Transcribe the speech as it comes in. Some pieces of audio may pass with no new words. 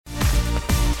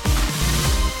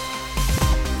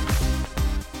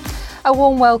A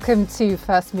warm welcome to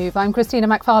First Move. I'm Christina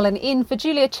McFarlane in for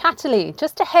Julia Chatterley.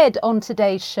 Just ahead on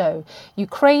today's show,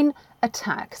 Ukraine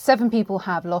attack. 7 people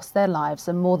have lost their lives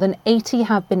and more than 80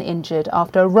 have been injured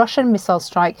after a Russian missile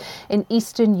strike in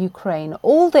eastern Ukraine.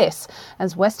 All this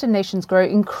as Western nations grow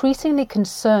increasingly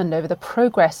concerned over the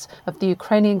progress of the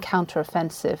Ukrainian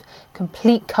counteroffensive.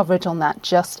 Complete coverage on that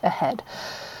just ahead.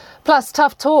 Plus,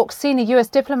 tough talk. Senior US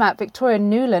diplomat Victoria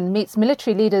Nuland meets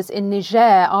military leaders in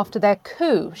Niger after their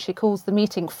coup. She calls the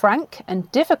meeting frank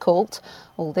and difficult.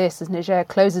 All this as Niger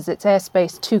closes its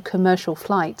airspace to commercial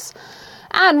flights.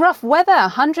 And rough weather.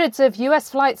 Hundreds of US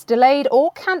flights delayed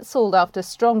or cancelled after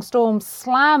strong storms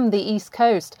slammed the East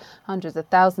Coast. Hundreds of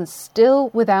thousands still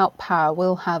without power.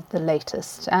 We'll have the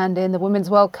latest. And in the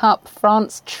Women's World Cup,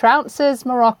 France trounces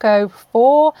Morocco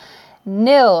 4-0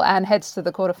 and heads to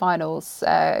the quarterfinals.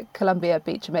 Colombia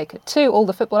beat Jamaica 2. All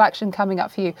the football action coming up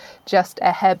for you just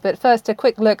ahead. But first, a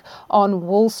quick look on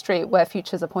Wall Street, where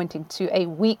futures are pointing to a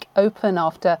weak open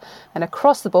after an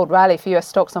across-the-board rally for US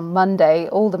stocks on Monday.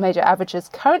 All the major averages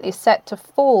currently set to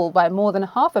fall by more than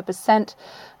 0.5%.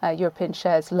 European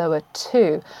shares lower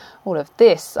too. All of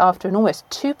this after an almost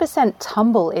 2%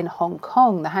 tumble in Hong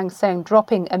Kong. The Hang Seng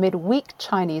dropping amid weak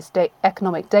Chinese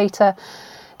economic data.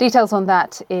 Details on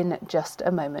that in just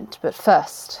a moment. But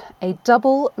first, a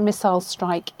double missile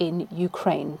strike in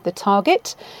Ukraine. The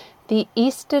target, the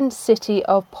eastern city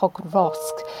of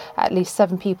Pokrovsk. At least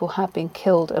 7 people have been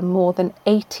killed and more than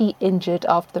 80 injured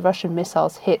after the Russian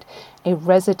missiles hit a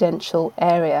residential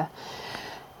area.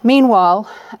 Meanwhile,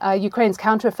 Ukraine's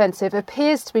counteroffensive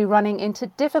appears to be running into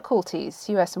difficulties.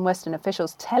 US and Western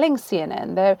officials telling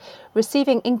CNN they're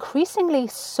receiving increasingly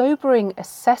sobering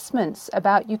assessments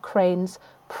about Ukraine's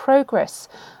progress.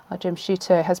 Our Jim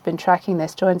Shuto has been tracking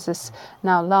this, joins us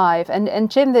now live.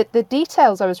 And Jim, the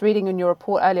details I was reading in your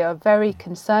report earlier are very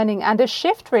concerning and a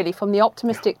shift really from the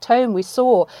optimistic tone we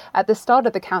saw at the start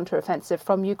of the counteroffensive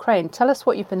from Ukraine. Tell us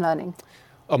what you've been learning.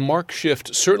 A marked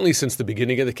shift, certainly since the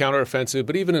beginning of the counteroffensive,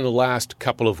 but even in the last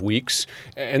couple of weeks.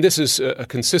 And this is a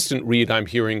consistent read I'm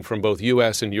hearing from both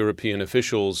U.S. and European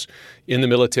officials in the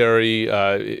military,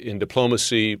 in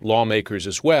diplomacy, lawmakers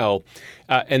as well.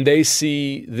 And they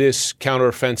see this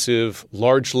counteroffensive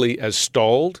largely as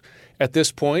stalled at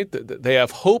this point. They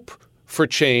have hope for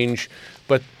change,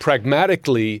 but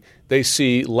pragmatically, they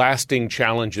see lasting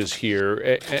challenges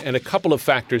here, and a couple of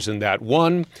factors in that.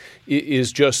 One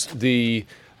is just the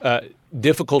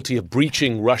difficulty of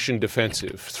breaching Russian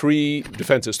three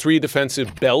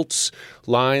defensive belts,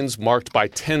 lines marked by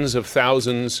tens of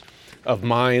thousands of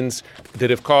mines that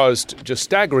have caused just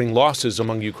staggering losses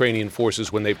among Ukrainian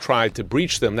forces when they've tried to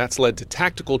breach them. That's led to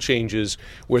tactical changes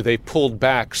where they pulled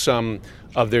back some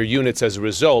of their units as a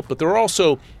result. But there are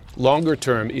also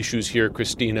longer-term issues here,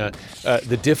 Christina,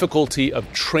 the difficulty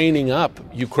of training up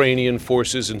Ukrainian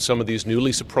forces in some of these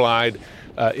newly supplied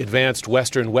advanced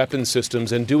Western weapon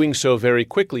systems, and doing so very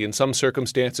quickly. In some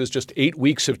circumstances, just 8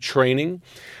 weeks of training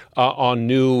on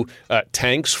new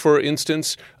tanks, for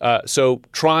instance. So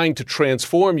trying to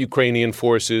transform Ukrainian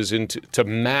forces into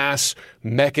mass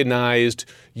mechanized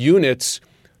units,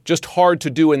 just hard to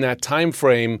do in that time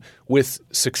frame with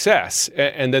success.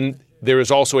 And then there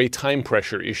is also a time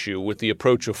pressure issue with the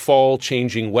approach of fall,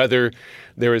 changing weather.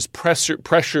 There is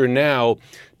pressure now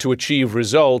to achieve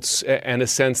results, and a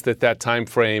sense that time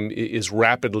frame is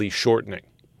rapidly shortening.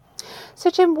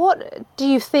 So, Jim, what do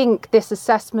you think this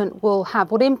assessment will have?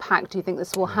 What impact do you think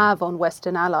this will have on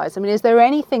Western allies? I mean, is there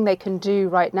anything they can do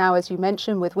right now, as you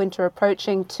mentioned, with winter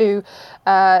approaching, to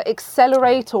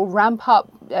accelerate or ramp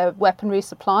up weaponry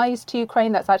supplies to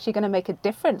Ukraine that's actually going to make a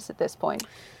difference at this point?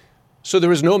 So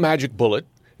there is no magic bullet.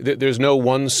 There's no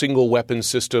one single weapon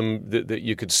system that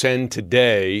you could send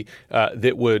today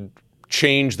that would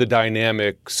change the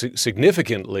dynamic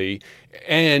significantly.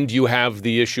 And you have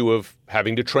the issue of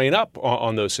having to train up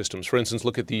on those systems. For instance,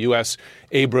 look at the U.S.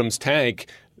 Abrams tank.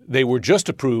 They were just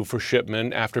approved for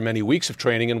shipment after many weeks of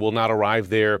training and will not arrive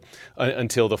there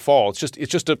until the fall.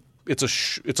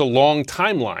 It's a long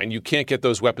timeline. You can't get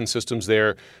those weapon systems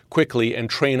there quickly and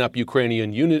train up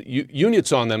Ukrainian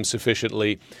units on them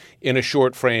sufficiently in a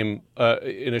short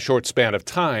span of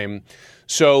time.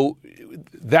 So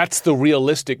that's the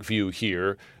realistic view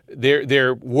here.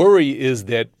 Their worry is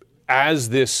that as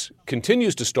this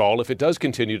continues to stall, if it does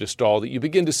continue to stall, that you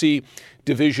begin to see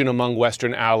division among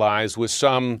Western allies, with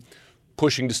some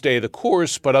pushing to stay the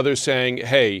course, but others saying,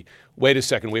 hey, wait a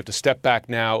second, we have to step back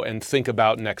now and think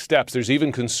about next steps. There's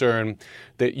even concern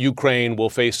that Ukraine will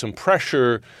face some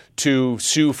pressure to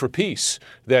sue for peace,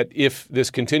 that if this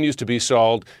continues to be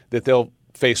stalled, that they'll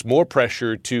face more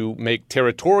pressure to make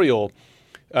territorial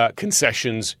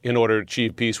concessions in order to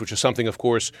achieve peace, which is something, of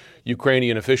course,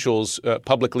 Ukrainian officials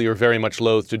publicly are very much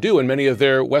loath to do, and many of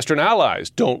their Western allies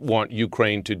don't want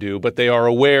Ukraine to do. But they are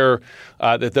aware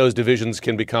that those divisions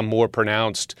can become more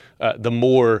pronounced the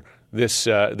more this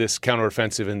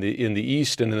counteroffensive in the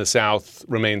east and in the south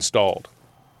remains stalled.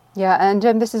 Yeah, and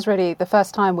this is really the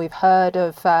first time we've heard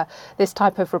of this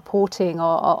type of reporting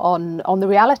on the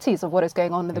realities of what is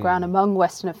going on the ground among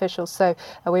Western officials. So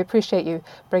we appreciate you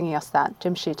bringing us that.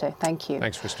 Jim Sciutto, thank you.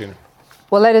 Thanks, Christina.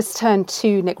 Well, let us turn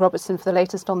to Nick Robertson for the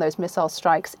latest on those missile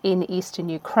strikes in eastern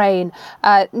Ukraine.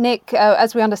 Nick,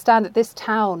 as we understand it, this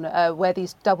town where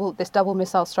this double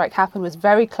missile strike happened was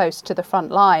very close to the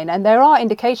front line. And there are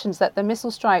indications that the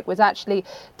missile strike was actually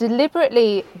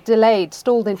deliberately delayed,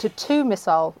 stalled into two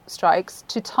missile strikes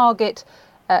to target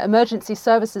emergency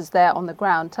services there on the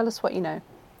ground. Tell us what you know.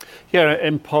 Yeah,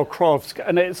 in Pokrovsk,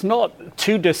 and it's not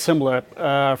too dissimilar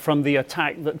from the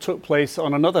attack that took place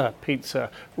on another pizza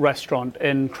restaurant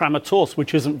in Kramatorsk,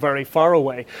 which isn't very far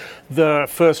away. The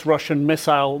first Russian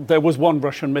missile, there was one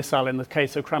Russian missile in the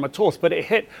case of Kramatorsk, but it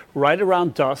hit right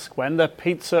around dusk when the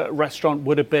pizza restaurant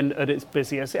would have been at its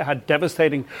busiest. It had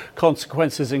devastating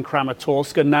consequences in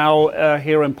Kramatorsk, and now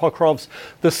here in Pokrovsk,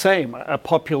 the same, a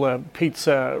popular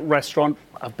pizza restaurant.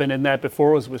 I've been in there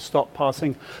before as we stopped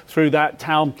passing through that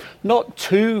town. Not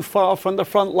too far from the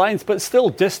front lines, but still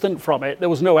distant from it. There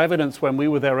was no evidence when we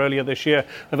were there earlier this year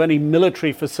of any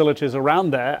military facilities around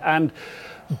there. And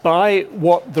by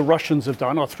what the Russians have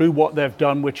done, or through what they've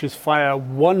done, which is fire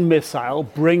one missile,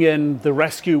 bring in the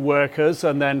rescue workers,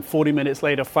 and then 40 minutes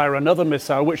later fire another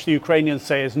missile, which the Ukrainians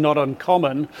say is not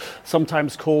uncommon,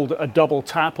 sometimes called a double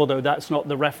tap, although that's not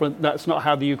the reference, that's not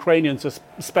how the Ukrainians are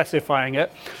specifying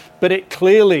it. But it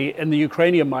clearly, in the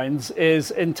Ukrainian minds, is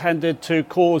intended to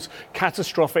cause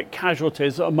catastrophic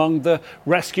casualties among the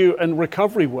rescue and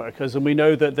recovery workers. And we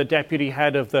know that the deputy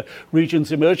head of the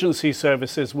region's emergency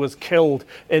services was killed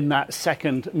in that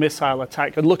second missile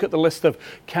attack. And look at the list of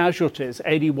casualties,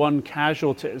 81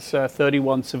 casualties,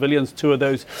 31 civilians, 2 of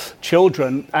those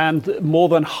children, and more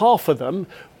than half of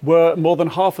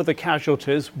the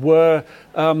casualties were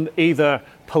either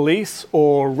police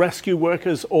or rescue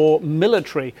workers or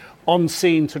military on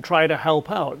scene to try to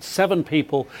help out. 7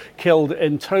 people killed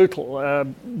in total.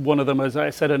 One of them, as I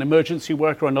said, an emergency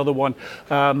worker, another one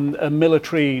a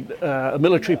military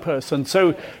person.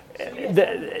 So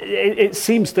it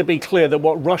seems to be clear that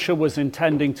what Russia was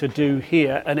intending to do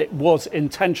here, and it was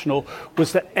intentional,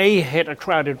 was to hit a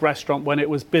crowded restaurant when it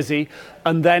was busy,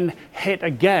 and then hit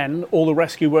again all the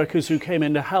rescue workers who came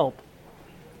in to help.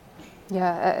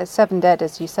 Yeah, 7 dead,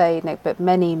 as you say, Nick, but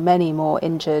many, many more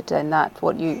injured, and that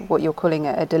what you're calling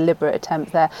a deliberate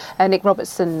attempt there. Nick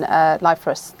Robertson, live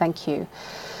for us. Thank you.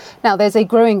 Now, there's a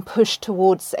growing push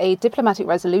towards a diplomatic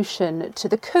resolution to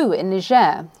the coup in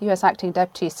Niger. US Acting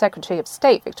Deputy Secretary of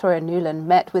State Victoria Nuland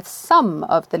met with some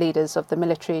of the leaders of the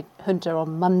military junta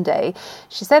on Monday.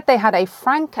 She said they had a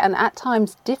frank and at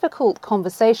times difficult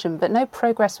conversation, but no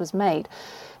progress was made.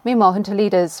 Meanwhile, junta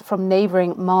leaders from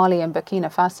neighbouring Mali and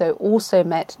Burkina Faso also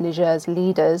met Niger's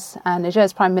leaders, and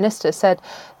Niger's Prime Minister said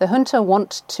the junta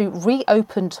want to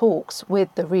reopen talks with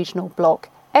the regional bloc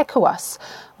ECOWAS.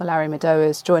 Well, Larry Madowo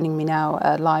is joining me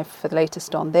now live for the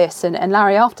latest on this. And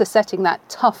Larry, after setting that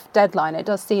tough deadline, it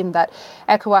does seem that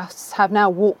ECOWAS have now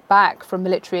walked back from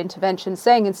military intervention,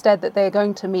 saying instead that they're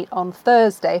going to meet on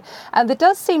Thursday. And there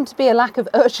does seem to be a lack of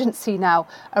urgency now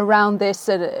around this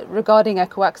regarding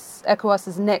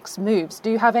ECOWAS's next moves.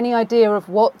 Do you have any idea of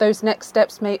what those next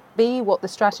steps may be, what the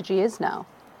strategy is now?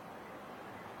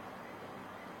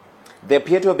 They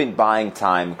appear to have been buying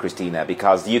time, Christina,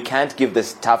 because you can't give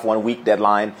this tough 1-week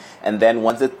deadline, and then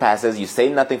once it passes, you say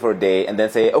nothing for a day, and then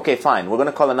say, okay, fine, we're going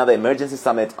to call another emergency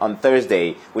summit on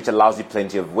Thursday, which allows you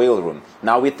plenty of wiggle room.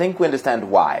 Now, we think we understand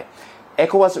why.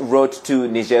 ECOWAS wrote to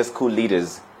Niger's coup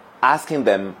leaders, asking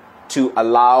them to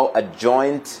allow a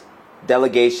joint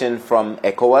delegation from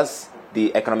ECOWAS,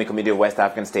 the Economic Community of West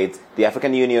African States, the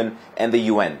African Union, and the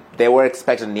UN. They were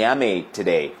expected in Niamey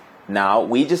today. Now,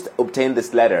 we just obtained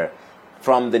this letter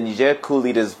from the Niger coup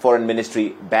leaders' foreign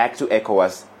ministry back to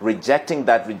ECOWAS, rejecting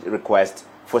that request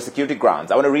for security grounds.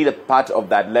 I want to read a part of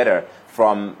that letter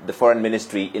from the foreign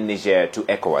ministry in Niger to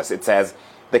ECOWAS. It says,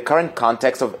 the current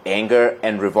context of anger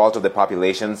and revolt of the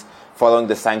populations following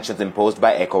the sanctions imposed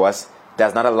by ECOWAS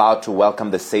does not allow to welcome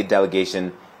the state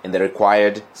delegation in the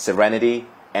required serenity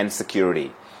and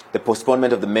security. The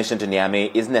postponement of the mission to Niamey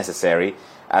is necessary,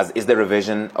 as is the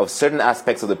revision of certain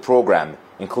aspects of the program,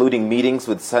 including meetings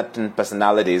with certain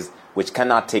personalities which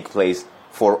cannot take place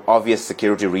for obvious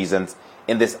security reasons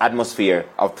in this atmosphere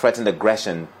of threatened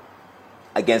aggression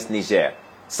against Niger.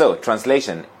 So,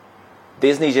 translation,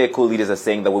 These Niger coup leaders are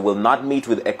saying that we will not meet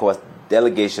with ECOWAS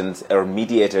delegations or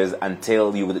mediators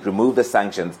until you remove the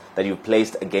sanctions that you've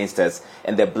placed against us.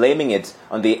 And they're blaming it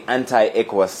on the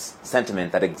anti-ECOWAS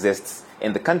sentiment that exists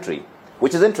in the country,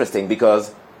 which is interesting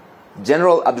because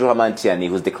General Abdurrahman Tiani,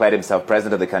 who's declared himself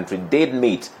president of the country, did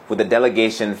meet with a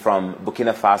delegation from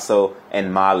Burkina Faso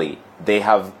and Mali. They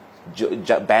have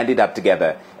banded up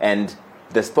together, and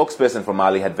the spokesperson for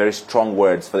Mali had very strong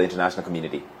words for the international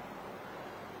community.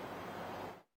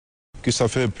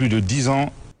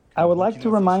 I would like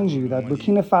to remind you that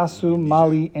Burkina Faso,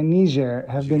 Mali, and Niger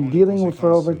have been dealing with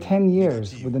for over 10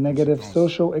 years with the negative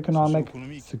socio-economic,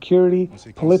 security,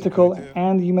 political,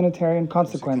 and humanitarian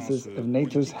consequences of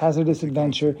NATO's hazardous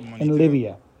adventure in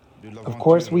Libya. Of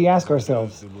course, we ask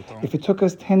ourselves, if it took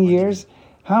us 10 years,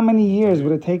 how many years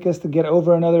would it take us to get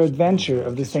over another adventure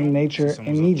of the same nature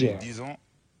in Niger?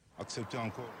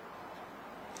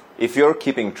 If you're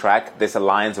keeping track, this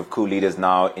alliance of coup leaders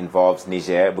now involves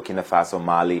Niger, Burkina Faso,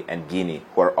 Mali, and Guinea,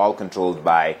 who are all controlled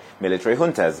by military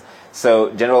juntas.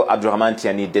 So General Abdurrahman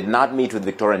Tiani did not meet with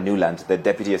Victoria Nuland, the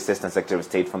Deputy Assistant Secretary of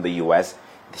State from the U.S.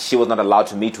 She was not allowed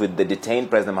to meet with the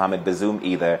detained President Mohamed Bazoum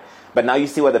either. But now you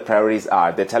see what the priorities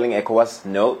are. They're telling ECOWAS,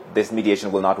 no, this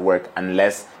mediation will not work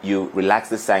unless you relax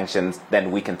the sanctions,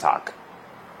 then we can talk.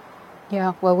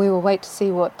 Yeah, well, we will wait to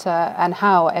see what and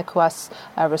how ECOWAS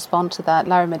respond to that.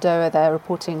 Larry Madoa there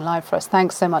reporting live for us.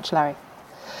 Thanks so much, Larry.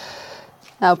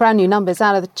 Now, brand new numbers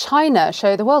out of China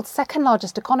show the world's second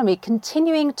largest economy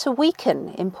continuing to weaken,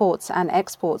 imports and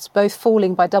exports both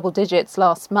falling by double digits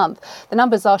last month. The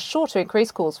numbers are sure to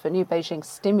increase calls for new Beijing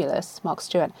stimulus. Mark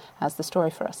Stewart has the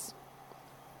story for us.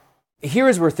 Here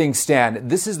is where things stand.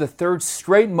 This is the third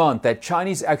straight month that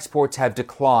Chinese exports have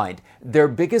declined, their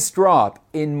biggest drop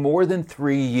in more than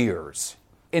 3 years.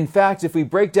 In fact, if we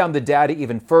break down the data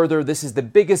even further, this is the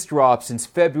biggest drop since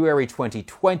February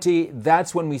 2020.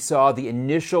 That's when we saw the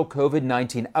initial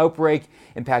COVID-19 outbreak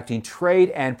impacting trade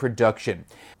and production.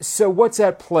 So what's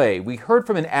at play? We heard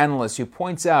from an analyst who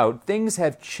points out things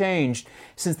have changed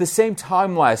since the same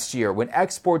time last year when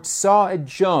exports saw a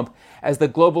jump as the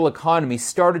global economy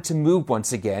started to move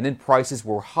once again and prices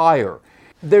were higher.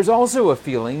 There's also a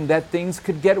feeling that things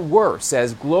could get worse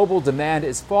as global demand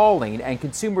is falling and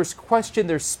consumers question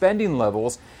their spending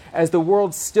levels as the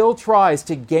world still tries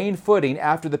to gain footing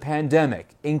after the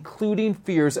pandemic, including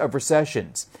fears of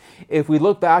recessions. If we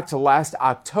look back to last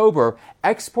October,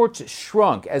 exports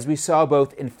shrunk as we saw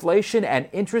both inflation and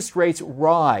interest rates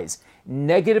rise,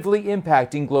 negatively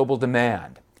impacting global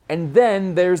demand. And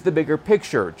then there's the bigger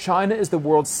picture. China is the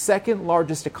world's second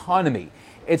largest economy.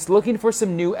 It's looking for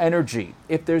some new energy.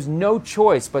 If there's no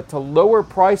choice but to lower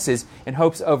prices in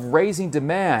hopes of raising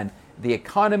demand, the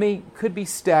economy could be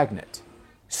stagnant.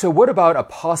 So what about a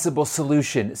possible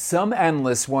solution? Some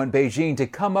analysts want Beijing to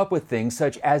come up with things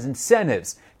such as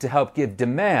incentives to help give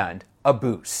demand a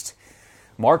boost.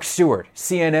 Mark Stewart,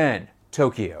 CNN,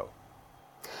 Tokyo.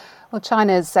 Well,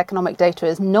 China's economic data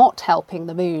is not helping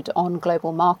the mood on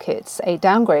global markets. A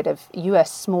downgrade of US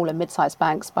small and mid-sized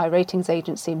banks by ratings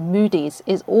agency Moody's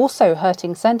is also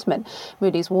hurting sentiment.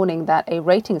 Moody's warning that a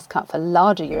ratings cut for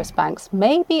larger US banks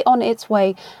may be on its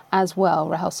way as well.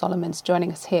 Rahel Solomon's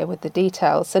joining us here with the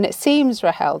details. And it seems,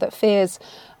 Rahel, that fears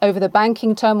over the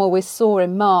banking turmoil we saw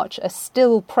in March are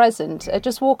still present.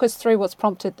 Just walk us through what's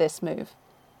prompted this move.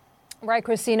 Right,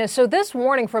 Christina. So this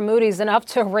warning from Moody's enough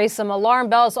to raise some alarm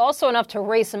bells, also enough to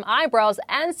raise some eyebrows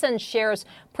and send shares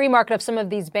pre-market of some of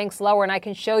these banks lower. And I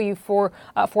can show you for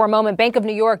a moment. Bank of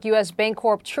New York, U.S.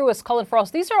 Bancorp, Truist,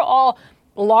 Cullen/Frost. These are all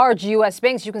large U.S.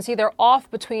 banks. You can see they're off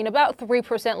between about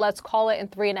 3%, let's call it, and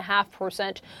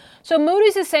 3.5%. So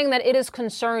Moody's is saying that it is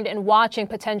concerned and watching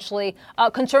potentially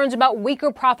concerns about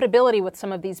weaker profitability with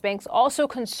some of these banks. Also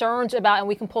concerns about, and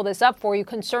we can pull this up for you,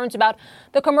 concerns about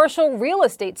the commercial real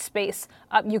estate space.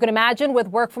 You can imagine with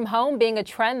work from home being a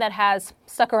trend that has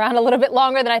stuck around a little bit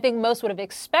longer than I think most would have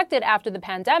expected after the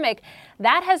pandemic.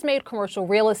 That has made commercial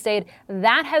real estate,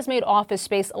 that has made office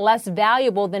space less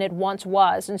valuable than it once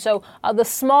was. And so the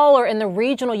smaller and the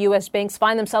regional U.S. banks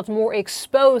find themselves more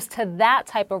exposed to that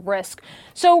type of risk.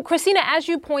 So, Christina, as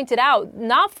you pointed out,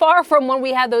 not far from when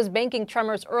we had those banking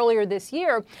tremors earlier this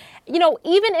year, you know,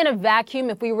 even in a vacuum,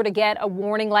 if we were to get a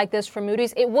warning like this from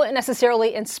Moody's, it wouldn't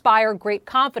necessarily inspire great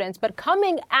confidence. But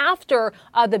coming after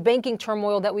the banking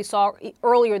turmoil that we saw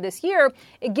earlier this year,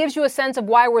 it gives you a sense of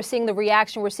why we're seeing the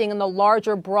reaction we're seeing in the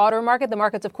larger, broader market. The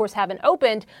markets, of course, haven't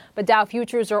opened, but Dow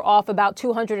futures are off about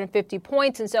 250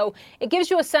 points. And so it gives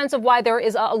you a sense of why there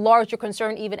is a larger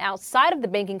concern even outside of the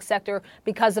banking sector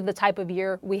because of the type of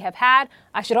year we have had.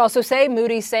 I should also say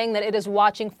Moody's saying that it is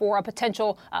watching for a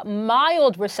potential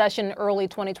mild recession in early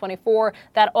 2024.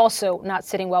 That also not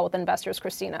sitting well with investors,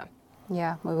 Christina.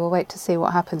 Yeah, we will wait to see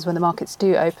what happens when the markets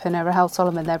do open. Rahel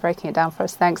Solomon there breaking it down for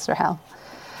us. Thanks, Rahel.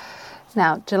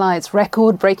 Now, July's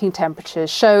record-breaking temperatures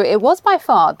show it was by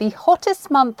far the hottest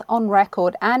month on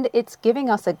record, and it's giving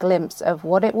us a glimpse of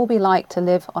what it will be like to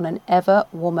live on an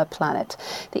ever-warmer planet.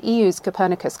 The EU's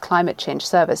Copernicus Climate Change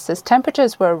Service says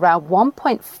temperatures were around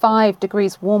 1.5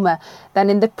 degrees warmer than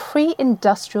in the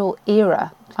pre-industrial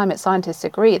era. Climate scientists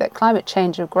agree that climate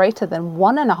change of greater than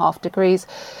 1.5 degrees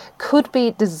could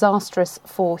be disastrous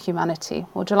for humanity.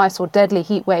 Well, July saw deadly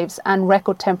heat waves and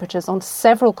record temperatures on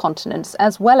several continents,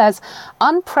 as well as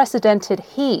unprecedented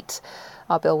heat.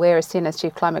 Our Bill Weir is CNN's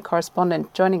chief climate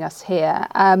correspondent joining us here.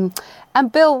 And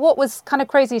Bill, what was kind of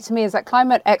crazy to me is that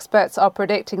climate experts are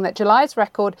predicting that July's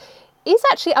record is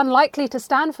actually unlikely to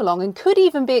stand for long and could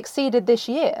even be exceeded this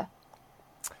year.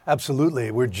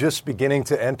 Absolutely. We're just beginning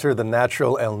to enter the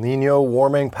natural El Nino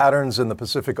warming patterns in the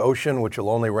Pacific Ocean, which will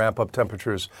only ramp up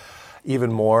temperatures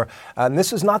even more. And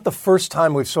this is not the first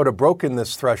time we've sort of broken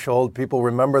this threshold. People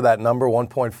remember that number,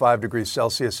 1.5 degrees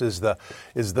Celsius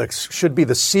should be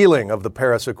the ceiling of the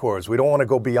Paris Accords. We don't want to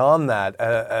go beyond that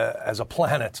as a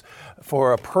planet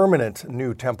for a permanent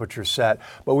new temperature set.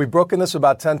 But we've broken this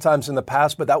about 10 times in the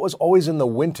past, but that was always in the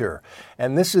winter.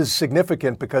 And this is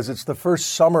significant because it's the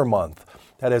first summer month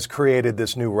that has created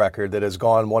this new record that has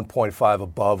gone 1.5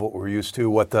 above what we're used to,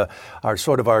 what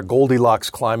our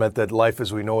Goldilocks climate that life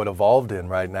as we know it evolved in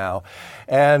right now.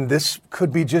 And this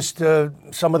could be just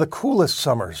some of the coolest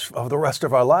summers of the rest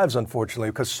of our lives, unfortunately,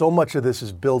 because so much of this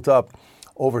is built up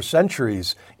over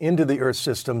centuries into the Earth's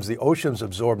systems. The oceans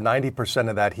absorb 90%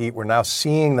 of that heat. We're now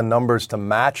seeing the numbers to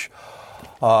match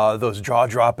those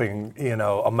jaw-dropping,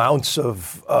 amounts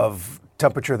of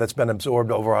temperature that's been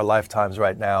absorbed over our lifetimes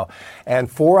right now. And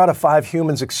 4 out of 5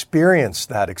 humans experience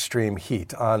that extreme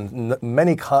heat on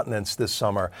many continents this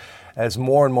summer as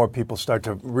more and more people start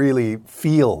to really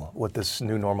feel what this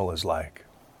new normal is like.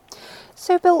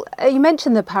 So, Bill, you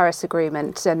mentioned the Paris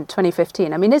Agreement in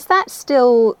 2015. I mean, is that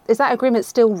agreement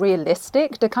still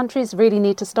realistic? Do countries really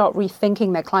need to start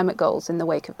rethinking their climate goals in the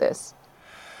wake of this?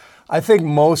 I think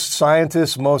most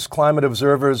scientists, most climate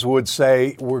observers would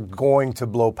say we're going to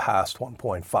blow past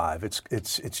 1.5.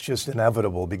 It's just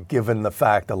inevitable, given the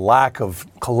fact, the lack of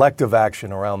collective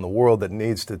action around the world that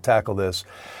needs to tackle this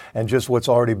and just what's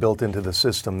already built into the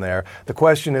system there. The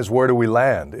question is, where do we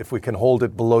land? If we can hold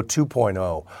it below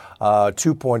 2.0,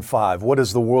 2.5, what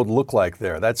does the world look like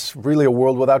there? That's really a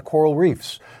world without coral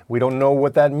reefs. We don't know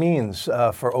what that means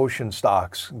for ocean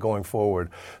stocks going forward.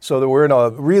 So that we're in a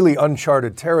really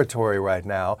uncharted territory right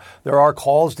now. There are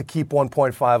calls to keep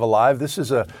 1.5 alive. This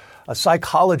is a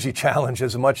psychology challenge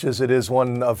as much as it is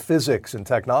one of physics and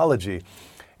technology.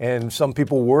 And some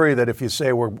people worry that if you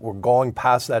say we're going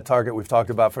past that target we've talked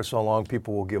about for so long,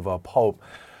 people will give up hope.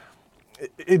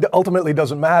 It ultimately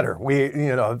doesn't matter.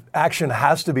 Action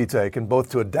has to be taken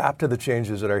both to adapt to the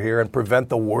changes that are here and prevent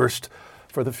the worst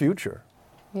for the future.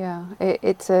 Yeah,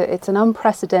 it's an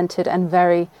unprecedented and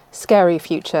very scary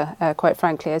future, quite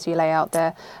frankly, as you lay out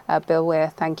there. Bill Weir,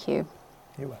 thank you.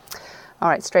 You're welcome. All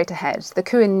right, straight ahead. The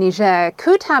coup in Niger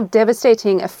could have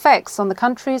devastating effects on the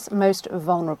country's most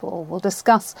vulnerable. We'll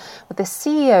discuss with the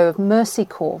CEO of Mercy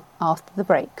Corps after the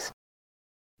break.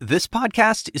 This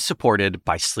podcast is supported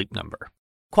by Sleep Number.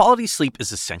 Quality sleep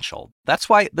is essential. That's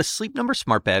why the Sleep Number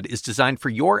Smart Bed is designed for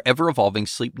your ever-evolving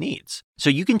sleep needs,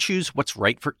 so you can choose what's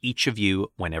right for each of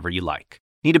you whenever you like.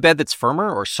 Need a bed that's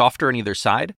firmer or softer on either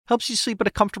side? Helps you sleep at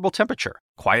a comfortable temperature.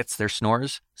 Quiets their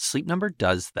snores? Sleep Number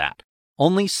does that.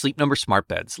 Only Sleep Number Smart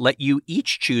Beds let you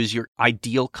each choose your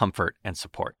ideal comfort and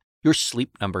support, your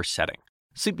Sleep Number setting.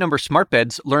 Sleep Number Smart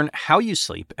Beds learn how you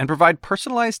sleep and provide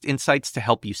personalized insights to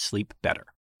help you sleep better.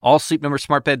 All Sleep Number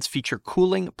Smart Beds feature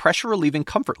cooling, pressure-relieving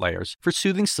comfort layers for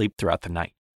soothing sleep throughout the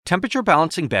night.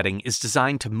 Temperature-balancing bedding is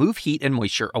designed to move heat and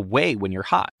moisture away when you're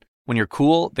hot. When you're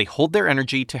cool, they hold their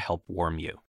energy to help warm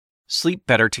you. Sleep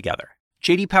better together.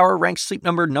 J.D. Power ranks Sleep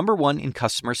Number #1 in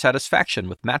customer satisfaction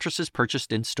with mattresses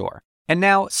purchased in-store. And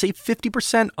now, save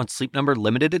 50% on Sleep Number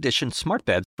limited edition smart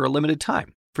beds for a limited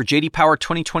time. For J.D. Power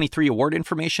 2023 award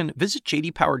information, visit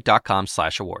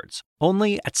jdpower.com/awards.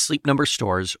 Only at Sleep Number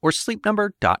stores or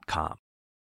sleepnumber.com.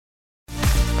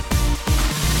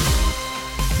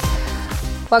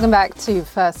 Welcome back to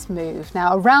First Move.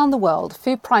 Now, around the world,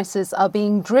 food prices are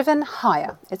being driven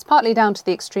higher. It's partly down to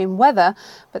the extreme weather,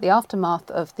 but the aftermath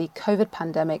of the COVID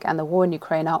pandemic and the war in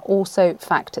Ukraine are also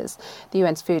factors. The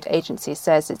UN's Food Agency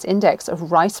says its index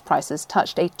of rice prices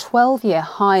touched a 12-year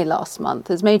high last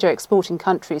month as major exporting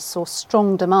countries saw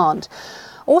strong demand.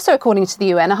 Also, according to the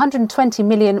UN, 120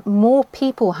 million more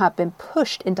people have been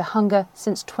pushed into hunger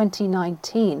since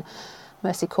 2019.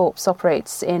 Mercy Corps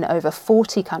operates in over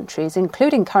 40 countries,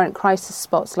 including current crisis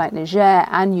spots like Niger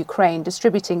and Ukraine,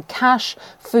 distributing cash,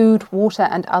 food, water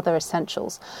and other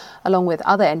essentials. Along with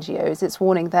other NGOs, it's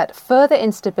warning that further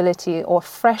instability or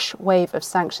fresh wave of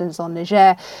sanctions on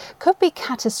Niger could be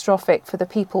catastrophic for the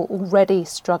people already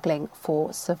struggling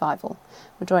for survival.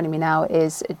 Joining me now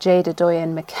is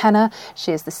Tjada McKenna.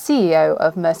 She is the CEO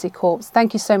of Mercy Corps.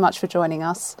 Thank you so much for joining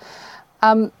us.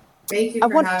 Thank you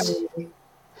for having me.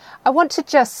 I want to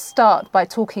just start by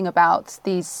talking about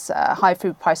these high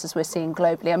food prices we're seeing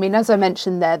globally. I mean, as I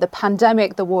mentioned there, the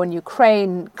pandemic, the war in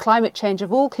Ukraine, climate change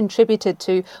have all contributed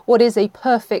to what is a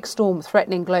perfect storm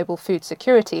threatening global food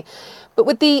security. But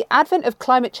with the advent of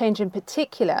climate change in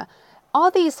particular, are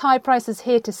these high prices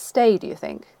here to stay, do you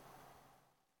think?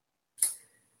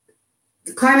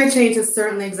 Climate change has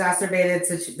certainly exacerbated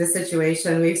the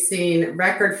situation. We've seen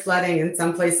record flooding in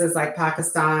some places like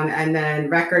Pakistan and then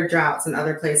record droughts in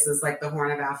other places like the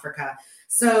Horn of Africa.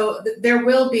 So there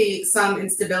will be some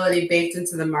instability baked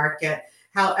into the market.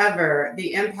 However,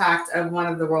 the impact of one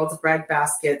of the world's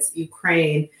breadbaskets,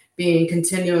 Ukraine, being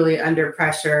continually under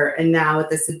pressure, and now with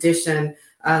this addition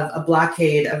of a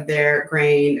blockade of their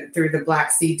grain through the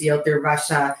Black Sea deal through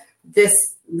Russia,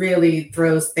 this really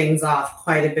throws things off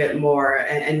quite a bit more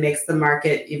and makes the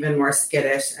market even more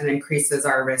skittish and increases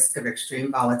our risk of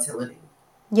extreme volatility.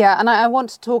 Yeah, and I want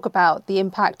to talk about the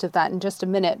impact of that in just a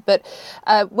minute. But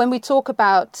when we talk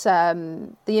about the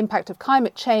impact of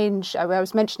climate change, I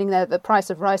was mentioning there that the price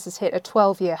of rice has hit a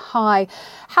 12-year high.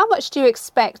 How much do you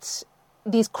expect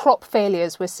these crop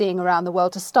failures we're seeing around the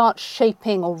world to start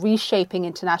shaping or reshaping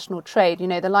international trade? You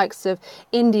know, the likes of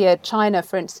India, China,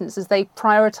 for instance, as they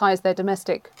prioritize their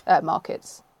domestic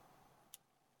markets.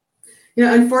 You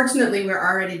know, unfortunately, we're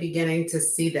already beginning to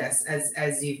see this,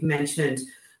 as you've mentioned,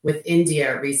 with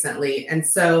India recently. And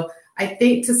so I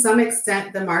think to some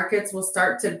extent, the markets will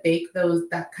start to bake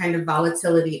that kind of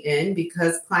volatility in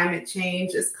because climate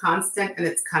change is constant and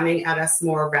it's coming at us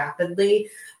more rapidly.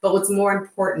 But what's more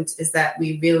important is that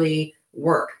we really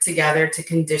work together to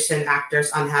condition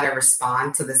actors on how to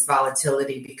respond to this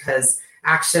volatility, because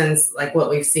actions like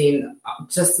what we've seen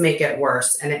just make it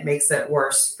worse, and it makes it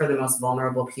worse for the most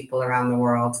vulnerable people around the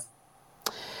world.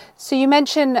 So you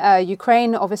mentioned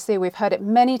Ukraine. Obviously, we've heard it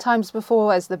many times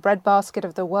before as the breadbasket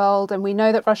of the world. And we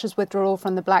know that Russia's withdrawal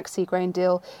from the Black Sea grain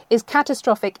deal is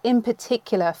catastrophic, in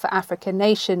particular for African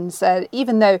nations,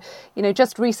 even though, you know,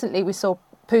 just recently we saw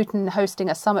Putin hosting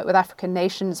a summit with African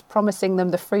nations, promising them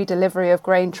the free delivery of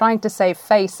grain, trying to save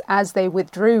face as they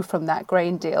withdrew from that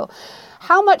grain deal.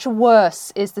 How much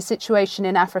worse is the situation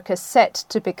in Africa set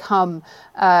to become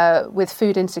with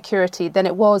food insecurity than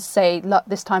it was, say,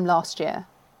 this time last year?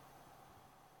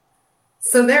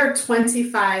 So there are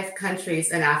 25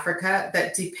 countries in Africa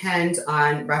that depend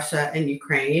on Russia and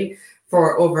Ukraine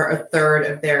for over a third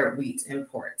of their wheat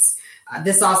imports.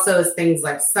 This also is things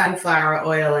like sunflower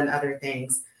oil and other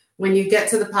things. When you get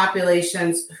to the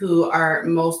populations who are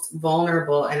most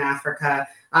vulnerable in Africa,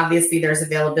 obviously there's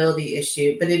availability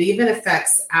issue, but it even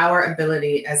affects our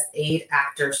ability as aid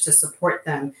actors to support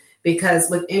them, because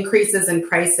with increases in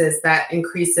prices, that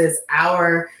increases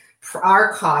our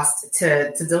cost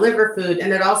to deliver food,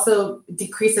 and it also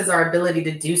decreases our ability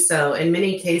to do so. In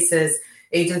many cases,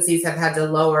 agencies have had to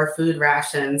lower food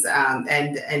rations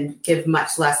and give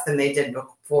much less than they did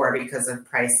before because of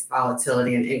price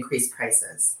volatility and increased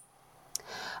prices.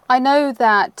 I know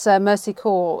that Mercy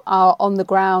Corps are on the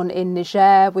ground in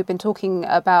Niger. We've been talking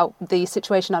about the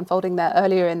situation unfolding there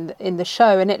earlier in the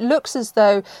show, and it looks as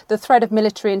though the threat of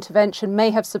military intervention may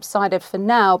have subsided for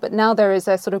now, but now there is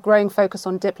a sort of growing focus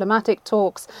on diplomatic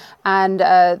talks and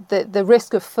the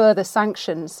risk of further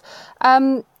sanctions.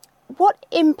 What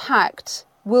impact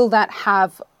will that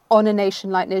have on a nation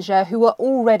like Niger, who are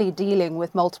already dealing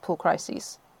with multiple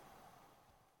crises?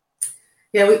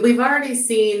 Yeah, we've already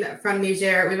seen from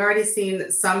Niger, we've already seen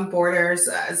some borders,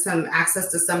 some access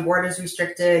to some borders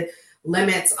restricted,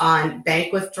 limits on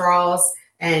bank withdrawals,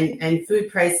 and food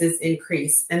prices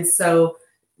increase. And so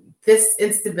this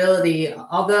instability,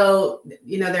 although,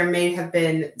 you know, there may have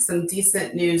been some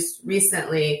decent news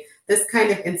recently, this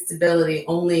kind of instability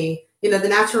only, you know, the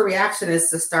natural reaction is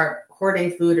to start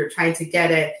hoarding food or trying to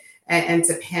get it. and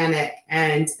to panic.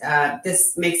 And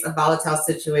this makes a volatile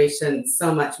situation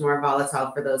so much more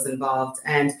volatile for those involved.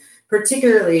 And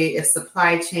particularly if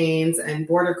supply chains and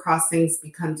border crossings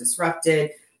become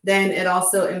disrupted, then it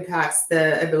also impacts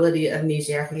the ability of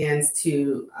Nigerians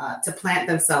to plant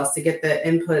themselves, to get the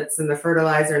inputs and the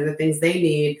fertilizer and the things they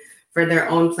need for their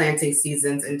own planting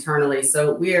seasons internally.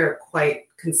 So we are quite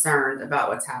concerned about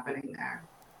what's happening there.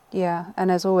 Yeah,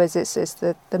 and as always, it's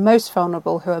the most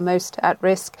vulnerable who are most at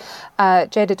risk.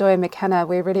 Tjada and McKenna,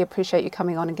 we really appreciate you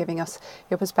coming on and giving us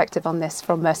your perspective on this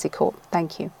from Mercy Court.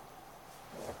 Thank you.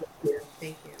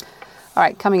 Thank you. All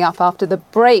right, coming up after the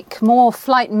break, more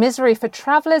flight misery for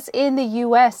travellers in the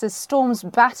US as storms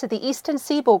batter the eastern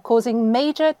seaboard, causing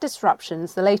major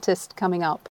disruptions. The latest coming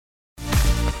up.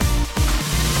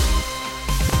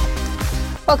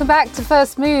 Welcome back to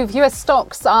First Move. US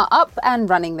stocks are up and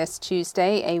running this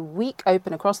Tuesday, a weak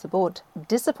open across the board.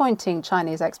 Disappointing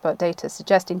Chinese export data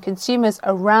suggesting consumers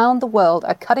around the world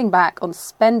are cutting back on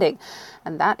spending,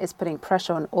 and that is putting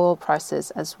pressure on oil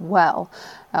prices as well.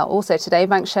 Also today,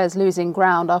 bank shares losing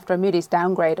ground after a Moody's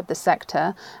downgrade of the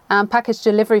sector, and package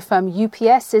delivery firm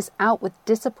UPS is out with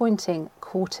disappointing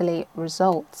quarterly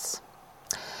results.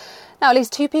 Now, at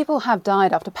least 2 people have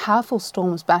died after powerful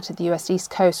storms battered the US East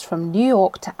Coast from New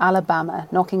York to Alabama,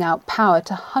 knocking out power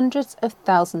to hundreds of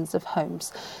thousands of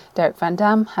homes. Derek Van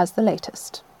Dam has the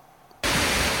latest.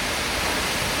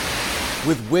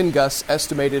 With wind gusts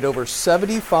estimated over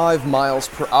 75 miles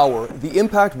per hour, the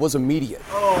impact was immediate.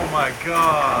 Oh my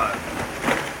God.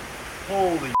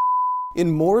 Holy.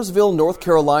 In Mooresville, North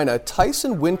Carolina,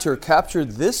 Tyson Winter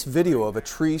captured this video of a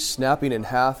tree snapping in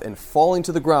half and falling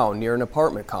to the ground near an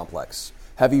apartment complex.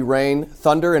 Heavy rain,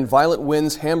 thunder, and violent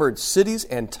winds hammered cities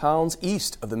and towns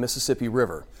east of the Mississippi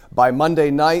River. By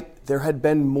Monday night, there had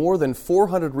been more than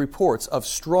 400 reports of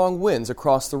strong winds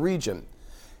across the region.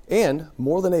 And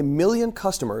more than 1 million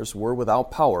customers were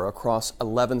without power across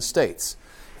 11 states,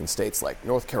 in states like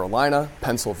North Carolina,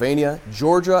 Pennsylvania,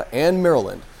 Georgia, and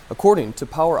Maryland, according to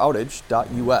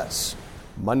PowerOutage.us.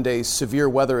 Monday's severe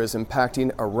weather is impacting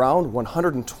around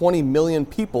 120 million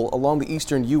people along the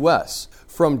eastern U.S.,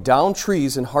 from downed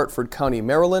trees in Hartford County,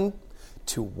 Maryland,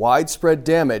 to widespread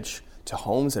damage to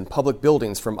homes and public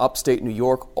buildings from upstate New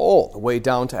York all the way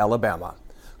down to Alabama,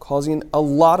 causing a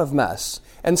lot of mess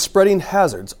and spreading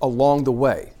hazards along the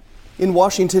way. In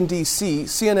Washington, D.C.,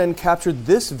 CNN captured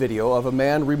this video of a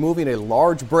man removing a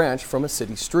large branch from a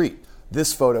city street.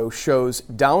 This photo shows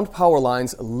downed power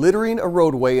lines littering a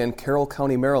roadway in Carroll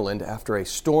County, Maryland after a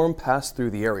storm passed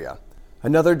through the area.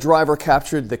 Another driver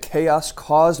captured the chaos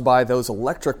caused by those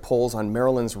electric poles on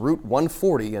Maryland's Route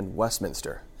 140 in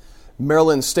Westminster.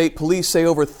 Maryland State Police say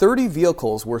over 30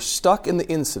 vehicles were stuck in the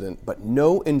incident, but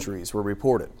no injuries were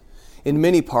reported. In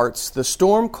many parts, the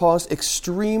storm caused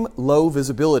extreme low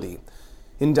visibility.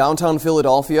 In downtown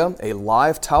Philadelphia, a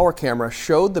live tower camera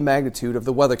showed the magnitude of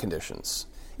the weather conditions.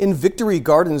 In Victory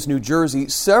Gardens, New Jersey,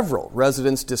 several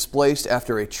residents displaced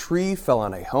after a tree fell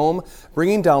on a home,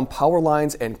 bringing down power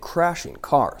lines and crashing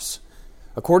cars.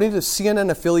 According to CNN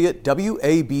affiliate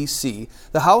WABC,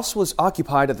 the house was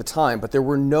occupied at the time, but there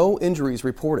were no injuries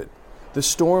reported. The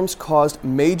storms caused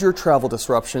major travel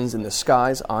disruptions in the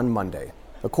skies on Monday.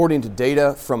 According to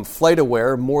data from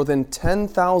FlightAware, more than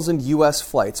 10,000 U.S.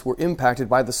 flights were impacted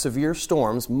by the severe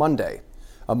storms Monday.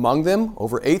 Among them,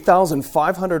 over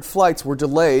 8,500 flights were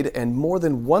delayed and more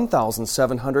than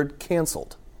 1,700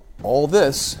 canceled. All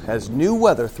this as new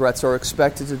weather threats are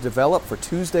expected to develop for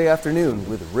Tuesday afternoon,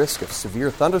 with risk of severe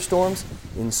thunderstorms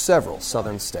in several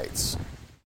southern states.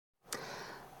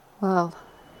 Well,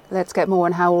 let's get more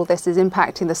on how all this is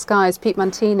impacting the skies. Pete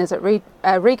Muntean is at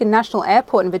Reagan National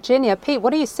Airport in Virginia. Pete,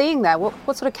 what are you seeing there?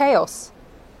 What sort of chaos?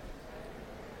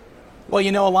 Well,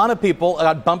 you know, a lot of people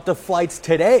got bumped to flights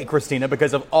today, Christina,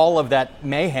 because of all of that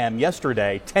mayhem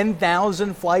yesterday.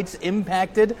 10,000 flights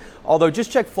impacted, although just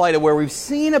check FlightAware, we've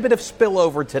seen a bit of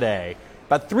spillover today.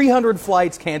 About 300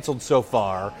 flights canceled so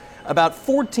far, about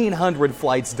 1,400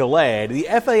 flights delayed. The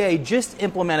FAA just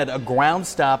implemented a ground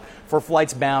stop for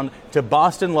flights bound to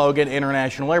Boston Logan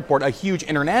International Airport, a huge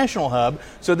international hub,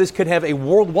 so this could have a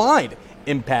worldwide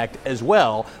impact as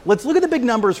well. Let's look at the big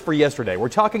numbers for yesterday. We're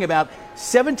talking about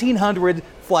 1,700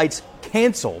 flights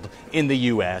canceled in the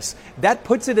U.S. That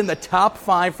puts it in the top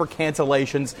 5 for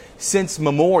cancellations since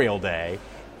Memorial Day.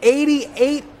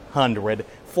 8,800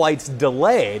 flights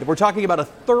delayed. We're talking about a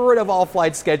third of all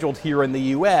flights scheduled here in the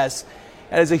U.S.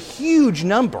 That is a huge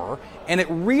number, and it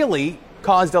really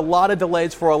caused a lot of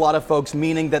delays for a lot of folks,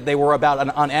 meaning that they were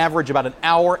on average about an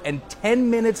hour and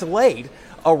 10 minutes late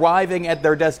arriving at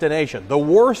their destination. The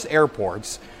worst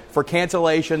airports for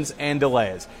cancellations and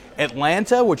delays.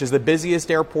 Atlanta, which is the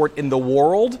busiest airport in the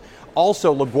world,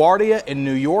 also LaGuardia in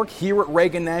New York, here at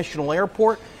Reagan National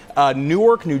Airport,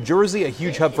 Newark, New Jersey, a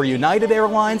huge hub for United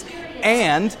Airlines,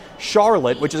 and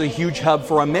Charlotte, which is a huge hub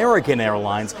for American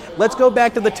Airlines. Let's go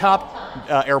back to the top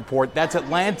airport. That's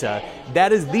Atlanta.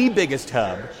 That is the biggest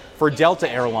hub for Delta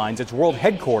Airlines, its world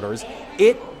headquarters.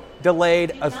 It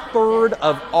delayed a third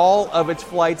of all of its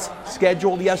flights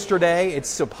scheduled yesterday.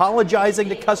 It's apologizing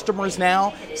to customers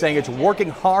now, saying it's working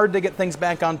hard to get things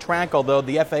back on track, although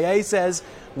the FAA says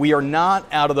we are not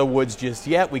out of the woods just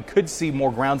yet. We could see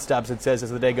more ground stops, it says, as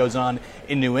the day goes on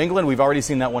in New England. We've already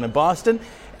seen that one in Boston.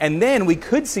 And then we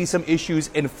could see some issues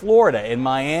in Florida, in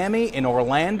Miami, in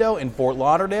Orlando, in Fort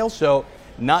Lauderdale. So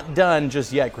not done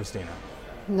just yet, Christina.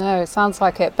 No, it sounds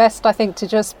like it. Best, I think, to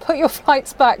just put your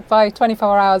flights back by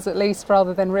 24 hours at least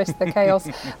rather than risk the chaos.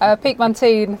 Pete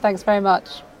Muntean, thanks very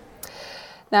much.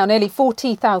 Now, nearly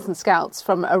 40,000 scouts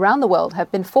from around the world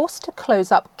have been forced to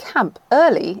close up camp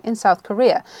early in South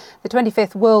Korea. The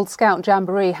 25th World Scout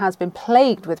Jamboree has been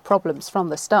plagued with problems from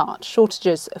the start.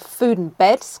 Shortages of food and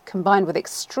beds, combined with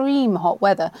extreme hot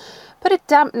weather, put a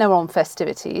dampener on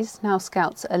festivities. Now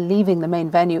scouts are leaving the main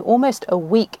venue almost a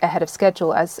week ahead of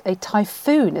schedule as a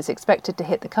typhoon is expected to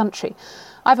hit the country.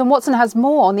 Ivan Watson has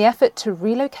more on the effort to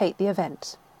relocate the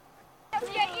event.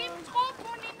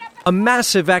 A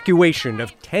mass evacuation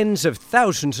of tens of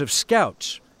thousands of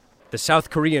scouts. The South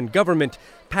Korean government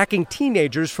packing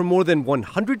teenagers from more than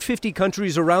 150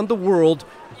 countries around the world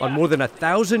on more than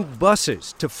 1,000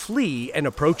 buses to flee an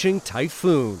approaching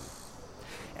typhoon.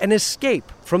 An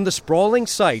escape from the sprawling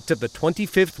site of the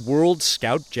 25th World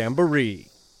Scout Jamboree.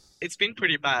 It's been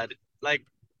pretty bad, like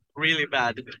really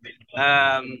bad.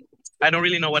 I don't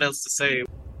really know what else to say.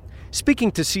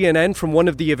 Speaking to CNN from one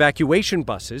of the evacuation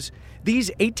buses,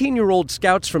 these 18-year-old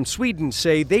scouts from Sweden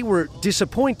say they were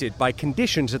disappointed by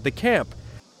conditions at the camp.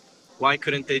 Why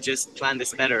couldn't they just plan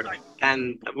this better?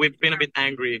 And we've been a bit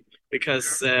angry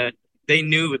because they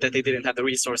knew that they didn't have the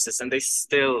resources and they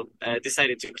still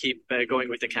decided to keep going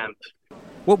with the camp.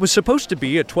 What was supposed to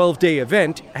be a 12-day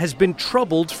event has been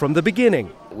troubled from the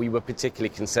beginning. We were particularly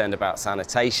concerned about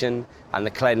sanitation and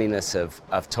the cleanliness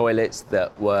of toilets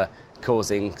that were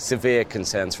causing severe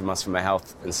concerns from us from a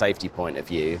health and safety point of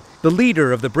view. The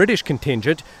leader of the British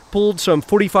contingent pulled some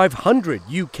 4,500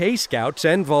 UK scouts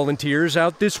and volunteers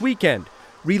out this weekend,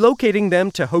 relocating them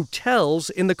to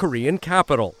hotels in the Korean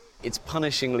capital. It's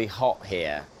punishingly hot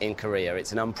here in Korea.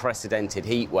 It's an unprecedented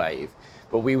heat wave,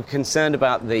 but we were concerned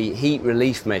about the heat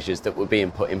relief measures that were being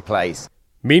put in place.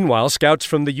 Meanwhile, scouts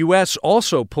from the U.S.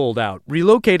 also pulled out,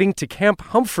 relocating to Camp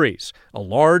Humphreys, a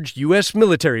large U.S.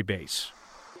 military base.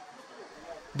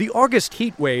 The August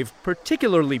heat wave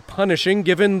particularly punishing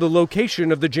given the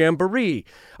location of the Jamboree,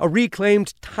 a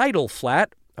reclaimed tidal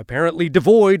flat apparently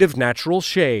devoid of natural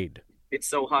shade. It's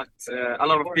so hot. A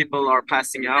lot of people are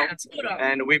passing out,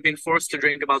 and we've been forced to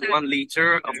drink about 1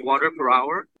 liter of water per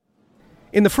hour.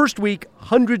 In the first week,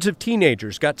 hundreds of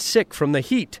teenagers got sick from the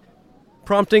heat,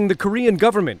 prompting the Korean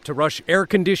government to rush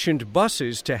air-conditioned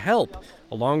buses to help,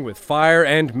 along with fire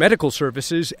and medical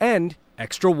services and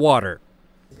extra water.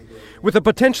 With a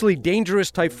potentially dangerous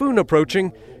typhoon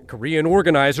approaching, Korean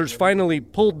organizers finally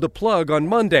pulled the plug on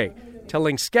Monday,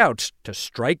 telling scouts to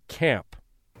strike camp.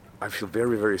 I feel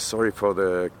very, very sorry for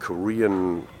the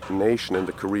Korean nation and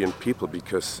the Korean people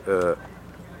because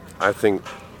I think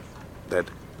that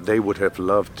they would have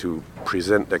loved to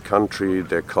present their country,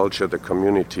 their culture, their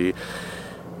community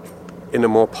in a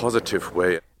more positive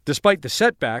way. Despite the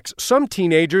setbacks, some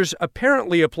teenagers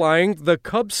apparently applying the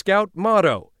Cub Scout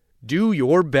motto, do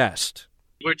your best.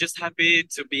 We're just happy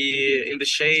to be in the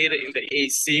shade, in the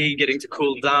AC, getting to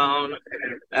cool down.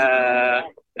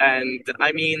 And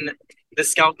I mean, the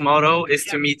Scout motto is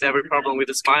to meet every problem with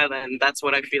a smile, and that's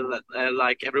what I feel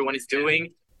like everyone is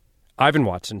doing. Ivan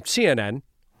Watson, CNN,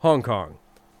 Hong Kong.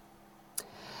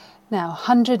 Now,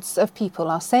 hundreds of people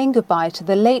are saying goodbye to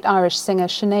the late Irish singer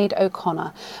Sinead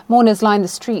O'Connor. Mourners lined the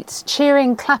streets,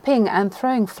 cheering, clapping and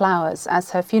throwing flowers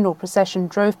as her funeral procession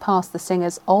drove past the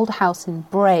singer's old house in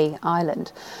Bray,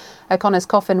 Ireland. O'Connor's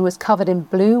coffin was covered in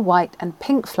blue, white and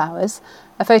pink flowers.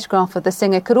 A photograph of the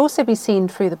singer could also be seen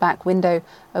through the back window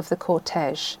of the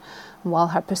cortege. While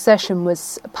her procession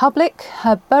was public,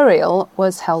 her burial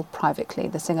was held privately.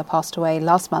 The singer passed away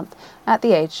last month at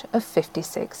the age of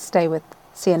 56. Stay with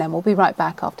CNN. We'll be right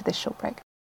back after this short break.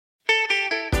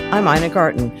 I'm Ina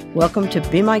Garten. Welcome to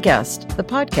Be My Guest, the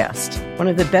podcast. One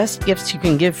of the best gifts you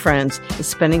can give friends is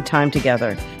spending time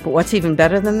together. But what's even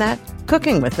better than that?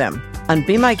 Cooking with them. On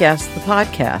Be My Guest, the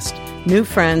podcast, New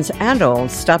friends and old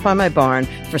stop by my barn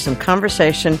for some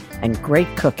conversation and great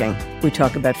cooking. We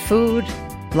talk about food,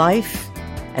 life,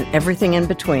 and everything in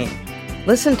between.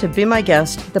 Listen to Be My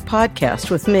Guest, the podcast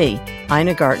with me,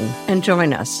 Ina Garten, and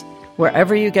join us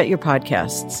wherever you get your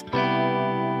podcasts.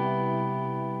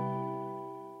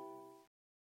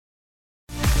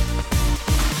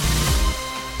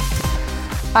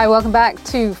 Hi, welcome back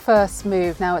to First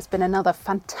Move. Now, it's been another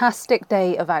fantastic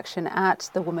day of action at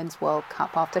the Women's World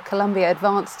Cup after Colombia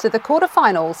advanced to the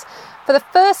quarterfinals for the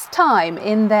first time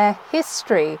in their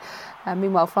history.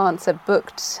 Meanwhile, France have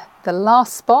booked the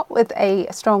last spot with a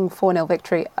strong 4-0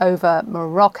 victory over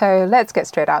Morocco. Let's get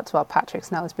straight out to our Patrick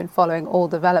Snell, who's been following all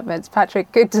developments.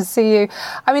 Patrick, good to see you.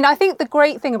 I mean, I think the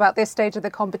great thing about this stage of the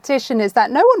competition is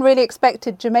that no one really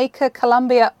expected Jamaica,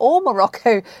 Colombia or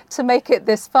Morocco to make it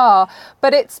this far.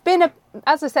 But it's been,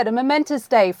 as I said, a momentous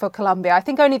day for Colombia. I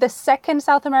think only the second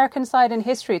South American side in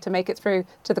history to make it through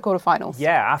to the quarterfinals.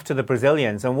 Yeah, after the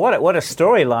Brazilians. And what a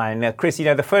storyline, Chris. You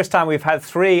know, the first time we've had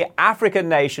 3 African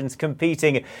nations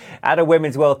competing at a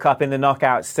Women's World Cup in the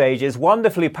knockout stages.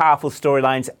 Wonderfully powerful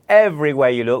storylines everywhere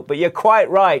you look. But you're quite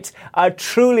right. A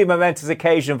truly momentous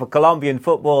occasion for Colombian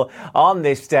football on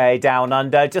this day down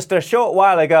under. Just a short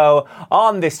while ago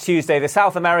on this Tuesday, the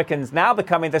South Americans now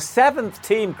becoming the 7th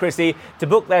team, Chrissy, to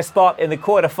book their spot in the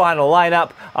quarter-final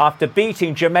lineup after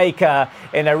beating Jamaica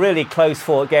in a really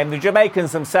close-fought game. The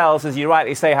Jamaicans themselves, as you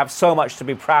rightly say, have so much to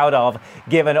be proud of,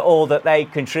 given all that they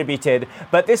contributed.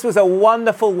 But this was a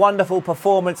wonderful, wonderful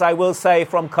performance, I will say,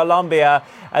 from Colombia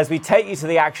as we take you to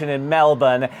the action in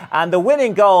Melbourne. And the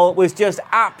winning goal was just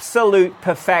absolute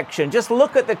perfection. Just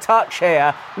look at the touch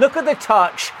here. Look at the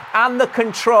touch and the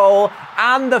control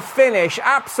and the finish.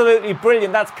 Absolutely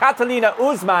brilliant. That's Catalina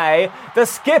Uzmay, the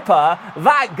skipper.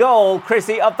 That goal,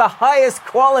 Chrissy, of the highest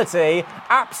quality.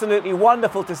 Absolutely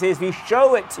wonderful to see as we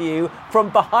show it to you from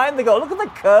behind the goal. Look at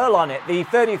the curl on it. The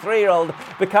 33-year-old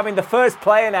becoming the first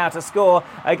player now to score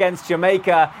against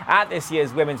Jamaica at this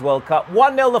year's Women's World Cup.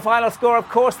 1-0 the final score. Of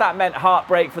course, that meant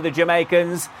heartbreak for the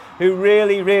Jamaicans, who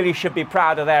really, really should be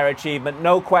proud of their achievement,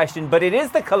 no question. But it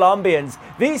is the Colombians.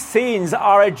 These scenes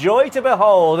are a joy to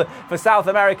behold for South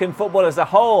American football as a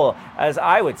whole. As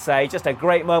I would say, just a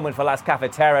great moment for Las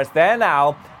Cafeteras. They're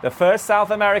now the first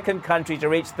South American country to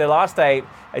reach the last 8,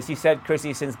 as you said,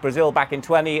 Chrissy, since Brazil back in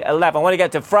 2011. I want to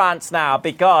get to France now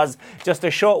because just a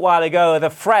short while ago,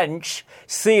 the French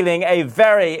sealing a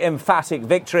very emphatic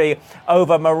victory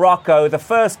over Morocco. The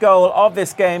first goal of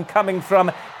this game coming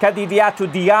from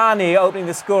Kadidiatou Diani, opening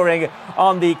the scoring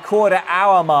on the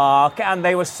quarter-hour mark. And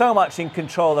they were so much in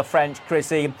control, the French,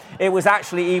 Chrissy. It was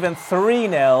actually even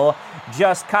 3-0,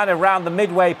 just kind of around the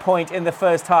midway point in the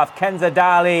first half. Kenza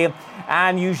Dali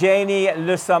and Eugénie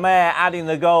Le Sommer adding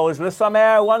the goals. Le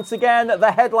Sommer, once again,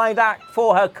 the headline act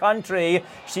for her country.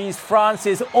 She's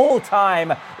France's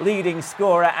all-time leading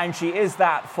scorer, and she is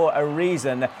that for a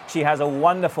reason. She has a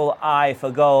wonderful eye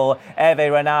for goal.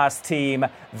 Hervé Renard's team,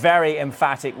 very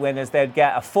emphatic winners. They'd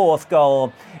get a 4th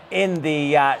goal in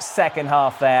the second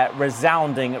half there.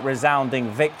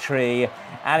 Resounding victory.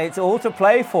 And it's all to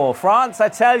play for. France, I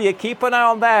tell you, keep an eye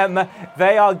on them.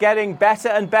 They are getting better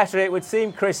and better, it would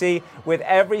seem, Chrissy, with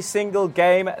every single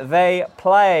game they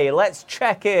play. Let's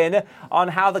check in on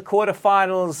how the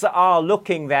quarterfinals are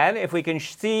looking then. If we can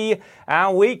see,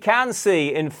 and we can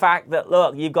see, in fact, that,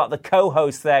 look, you've got the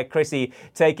co-host there, Chrissy,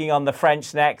 taking on the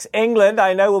French next. England,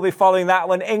 I know we'll be following that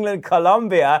one. England,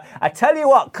 Colombia. I tell you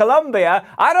what, Colombia,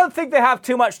 I don't think they have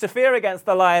too much to fear against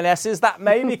the Lionesses. That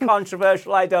may be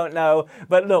controversial, I don't know.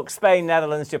 But look, Spain,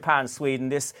 Netherlands, Japan, Sweden,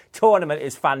 this tournament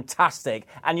is fantastic.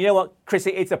 And you know what,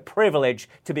 Chrissy, it's a privilege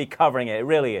to be covering it. It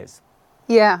really is.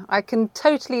 Yeah, I can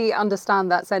totally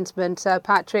understand that sentiment,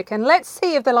 Patrick. And let's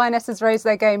see if the Lionesses raise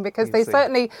their game, because they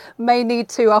certainly may need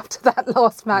to after that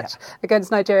last match against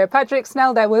Nigeria. Patrick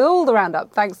Snell there with all the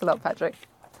roundup. Thanks a lot, Patrick.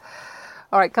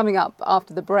 All right, coming up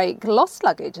after the break, lost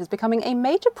luggage is becoming a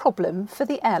major problem for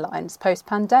the airlines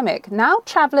post-pandemic. Now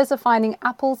travellers are finding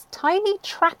Apple's tiny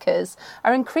trackers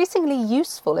are increasingly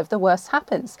useful if the worst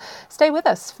happens. Stay with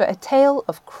us for a tale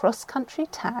of cross-country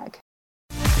tag.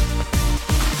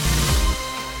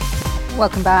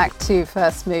 Welcome back to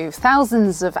First Move.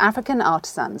 Thousands of African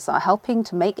artisans are helping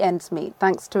to make ends meet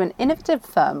thanks to an innovative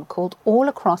firm called All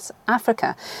Across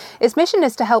Africa. Its mission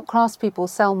is to help craftspeople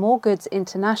sell more goods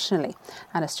internationally.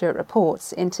 Anna Stewart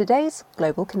reports in today's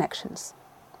Global Connections.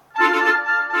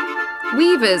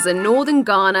 Weavers in northern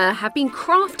Ghana have been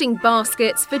crafting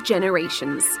baskets for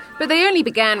generations, but they only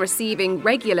began receiving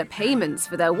regular payments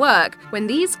for their work when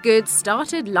these goods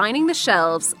started lining the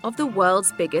shelves of the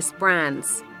world's biggest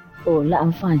brands.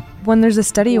 I'm fine. When there's a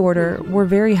steady order, we're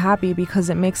very happy because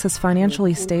it makes us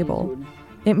financially stable.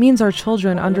 It means our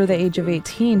children under the age of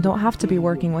 18 don't have to be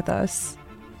working with us.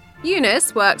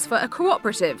 Eunice works for a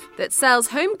cooperative that sells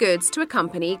home goods to a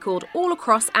company called All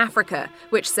Across Africa,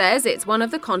 which says it's one of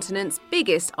the continent's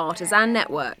biggest artisan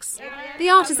networks.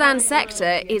 The artisan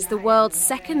sector is the world's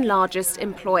second largest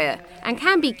employer and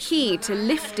can be key to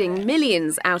lifting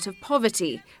millions out of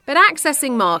poverty. But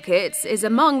accessing markets is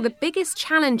among the biggest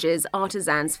challenges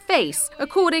artisans face,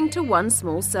 according to one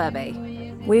small survey.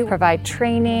 We provide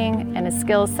training and a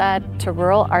skill set to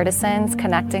rural artisans,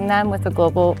 connecting them with the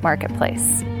global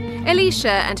marketplace. Alicia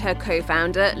and her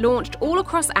co-founder launched All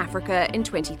Across Africa in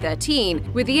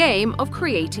 2013 with the aim of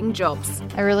creating jobs.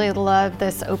 I really love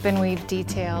this open weave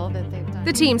detail that they've done.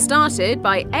 The team started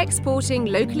by exporting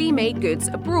locally made goods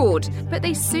abroad, but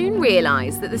they soon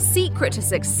realized that the secret to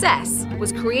success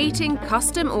was creating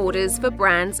custom orders for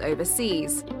brands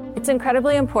overseas. It's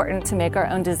incredibly important to make our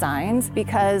own designs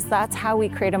because that's how we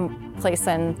create a place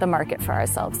in the market for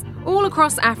ourselves. All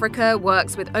Across Africa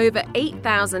works with over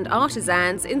 8,000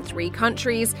 artisans in 3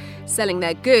 countries, selling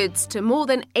their goods to more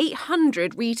than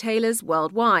 800 retailers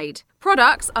worldwide.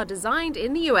 Products are designed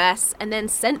in the US and then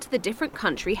sent to the different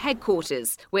country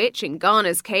headquarters, which in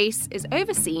Ghana's case is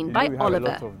overseen by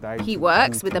Oliver. He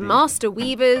works with the master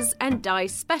weavers and dye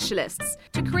specialists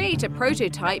to create a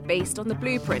prototype based on the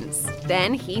blueprints.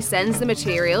 Then he sends the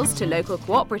materials to local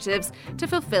cooperatives to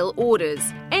fulfill orders,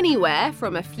 anywhere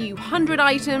from a few hundred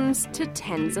items to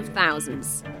tens of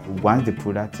thousands. Once the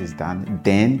product is done,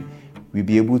 then we'll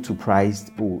be able to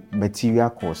price material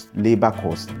cost, labor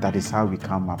cost. That is how we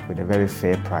come up with a very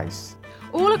fair price.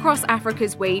 All Across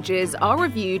Africa's wages are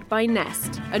reviewed by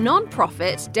Nest, a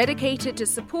non-profit dedicated to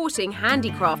supporting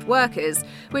handicraft workers,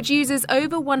 which uses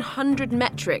over 100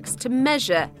 metrics to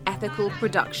measure ethical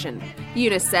production.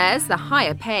 Eunice says the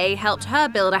higher pay helped her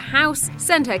build a house,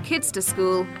 send her kids to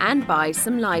school, and buy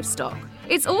some livestock.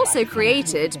 It's also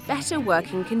created better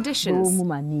working conditions.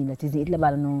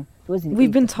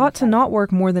 We've been taught to not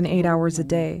work more than 8 hours a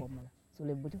day.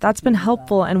 That's been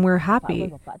helpful and we're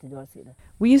happy.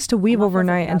 We used to weave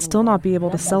overnight and still not be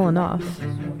able to sell enough.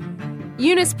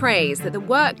 Eunice prays that the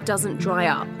work doesn't dry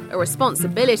up, a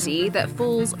responsibility that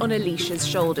falls on Alicia's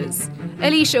shoulders.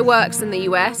 Alicia works in the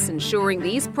US, ensuring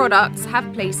these products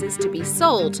have places to be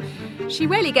sold. She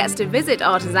rarely gets to visit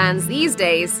artisans these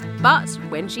days, but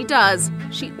when she does,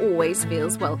 she always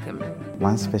feels welcome.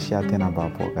 One special thing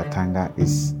about Porgatanga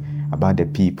is about the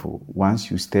people.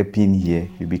 Once you step in here,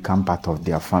 you become part of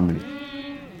their family.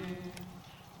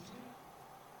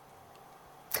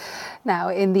 Now,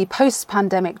 in the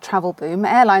post-pandemic travel boom,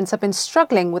 airlines have been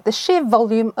struggling with the sheer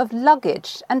volume of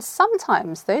luggage, and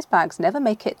sometimes those bags never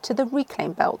make it to the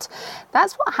reclaim belt.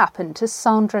 That's what happened to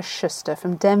Sandra Schuster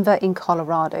from Denver in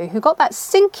Colorado, who got that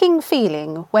sinking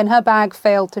feeling when her bag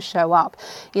failed to show up.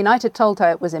 United told her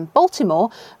it was in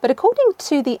Baltimore, but according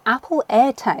to the Apple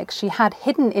AirTag she had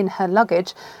hidden in her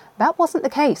luggage, that wasn't the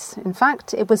case. In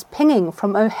fact, it was pinging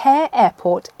from O'Hare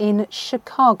Airport in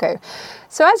Chicago.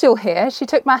 So as you'll hear, she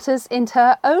took matters into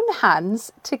her own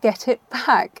hands to get it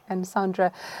back. And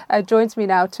Sandra joins me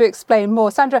now to explain more.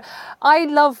 Sandra, I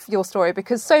love your story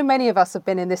because so many of us have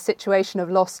been in this situation of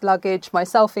lost luggage,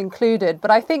 myself included. But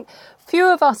I think few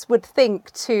of us would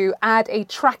think to add a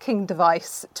tracking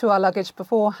device to our luggage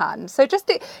beforehand. So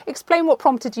just explain what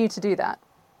prompted you to do that.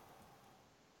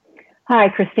 Hi,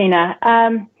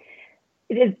 Christina.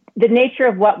 It is the nature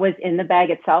of what was in the bag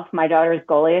itself. My daughter's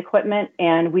goalie equipment,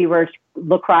 and we were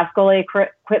lacrosse goalie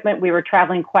equipment. We were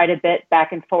traveling quite a bit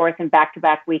back and forth and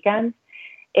back-to-back weekends,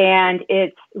 and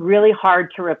it's really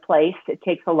hard to replace. It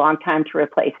takes a long time to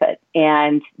replace it,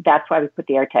 and that's why we put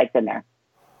the AirTags in there.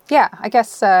 Yeah, I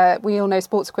guess we all know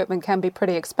sports equipment can be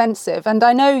pretty expensive. And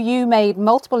I know you made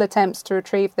multiple attempts to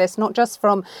retrieve this, not just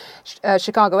from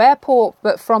Chicago Airport,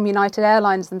 but from United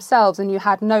Airlines themselves, and you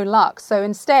had no luck. So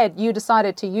instead, you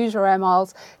decided to use your air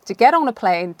miles to get on a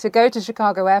plane, to go to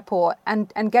Chicago Airport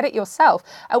and get it yourself.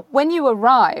 When you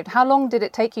arrived, how long did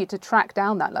it take you to track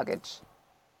down that luggage?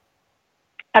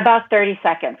 About 30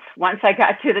 seconds. Once I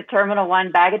got to the Terminal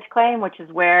 1 baggage claim, which is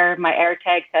where my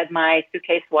AirTag said my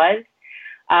suitcase was,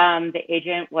 the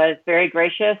agent was very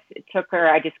gracious. It took her,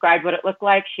 I described what it looked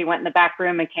like. She went in the back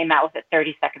room and came out with it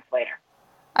 30 seconds later.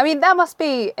 I mean, that must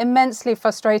be immensely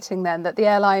frustrating then that the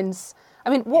airlines, I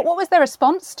mean, what was their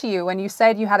response to you when you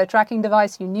said you had a tracking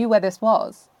device, you knew where this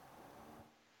was?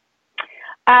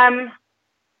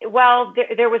 Well,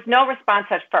 there was no response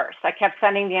at first. I kept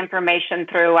sending the information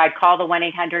through. I'd call the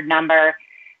 1-800 number.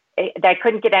 I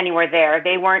couldn't get anywhere there.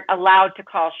 They weren't allowed to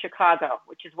call Chicago,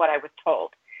 which is what I was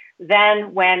told.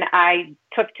 Then when I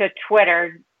took to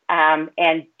Twitter,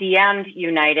 and DM'd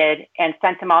United and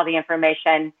sent them all the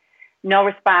information. No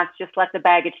response, just let the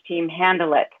baggage team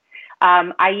handle it.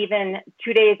 I even,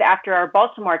 2 days after our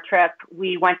Baltimore trip,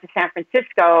 we went to San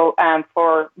Francisco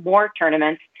for more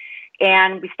tournaments.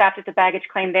 And we stopped at the baggage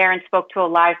claim there and spoke to a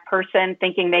live person,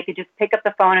 thinking they could just pick up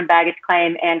the phone and baggage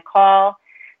claim and call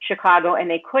Chicago, and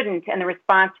they couldn't. And the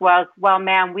response was, well,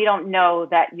 ma'am, we don't know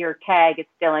that your tag is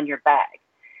still in your bag,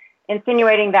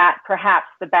 insinuating that perhaps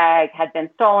the bag had been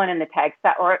stolen and the tag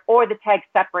or the tag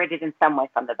separated in some way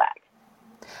from the bag.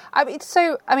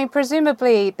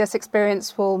 Presumably this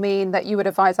experience will mean that you would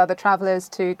advise other travellers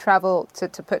to travel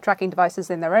to put tracking devices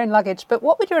in their own luggage. But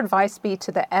what would your advice be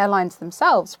to the airlines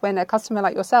themselves when a customer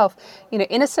like yourself,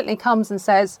 innocently comes and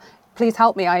says, please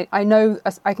help me, I know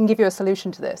I can give you a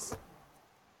solution to this?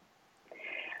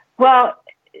 Well,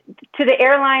 to the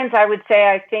airlines, I would say,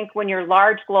 I think when you're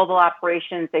large global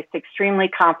operations, it's extremely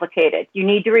complicated. You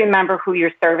need to remember who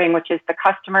you're serving, which is the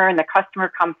customer, and the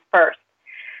customer comes first.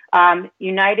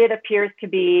 United appears to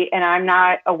be, and I'm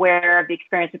not aware of the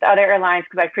experience with other airlines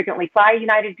because I frequently fly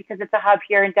United because it's a hub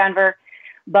here in Denver,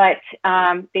 but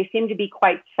they seem to be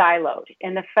quite siloed.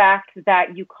 And the fact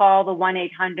that you call the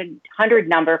 1-800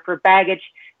 number for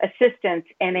baggage assistance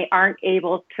and they aren't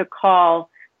able to call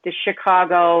the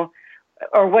Chicago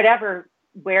or whatever,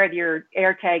 where your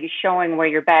air tag is showing where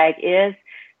your bag is,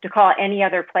 to call any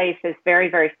other place is very,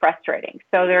 very frustrating.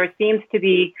 So there seems to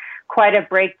be quite a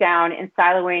breakdown in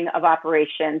siloing of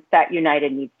operations that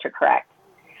United needs to correct.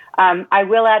 I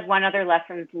will add one other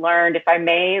lesson learned, if I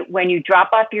may. When you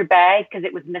drop off your bag, because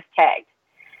it was mistagged,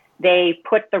 they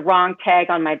put the wrong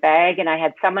tag on my bag and I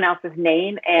had someone else's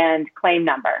name and claim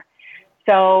number.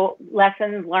 So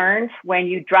lessons learned, when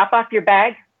you drop off your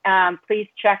bag, please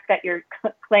check that your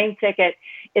claim ticket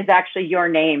is actually your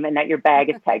name and that your bag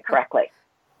is tagged correctly.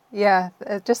 Yeah,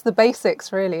 just the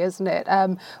basics, really, isn't it?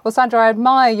 Well, Sandra, I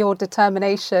admire your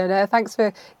determination. Thanks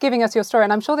for giving us your story.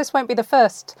 And I'm sure this won't be the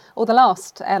first or the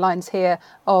last airlines here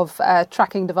of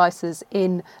tracking devices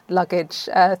in luggage.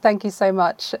 Thank you so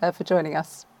much for joining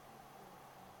us.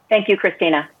 Thank you,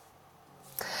 Christina.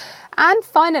 And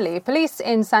finally, police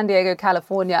in San Diego,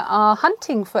 California are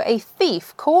hunting for a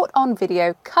thief caught on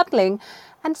video cuddling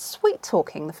and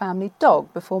sweet-talking the family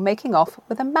dog before making off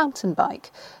with a mountain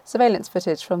bike. Surveillance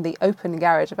footage from the open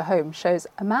garage of a home shows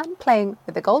a man playing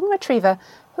with a golden retriever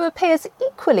who appears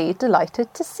equally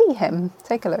delighted to see him.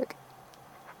 Take a look.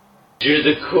 You're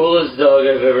the coolest dog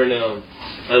I've ever known.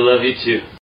 I love you too.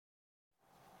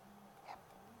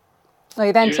 Well,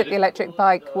 he then took the electric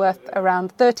bike worth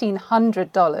around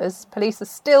 $1,300. Police are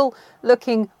still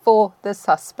looking for the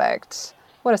suspect.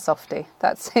 What a softie.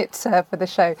 That's it for the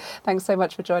show. Thanks so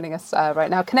much for joining us right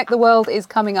now. Connect the World is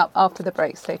coming up after the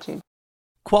break. Stay tuned.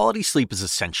 Quality sleep is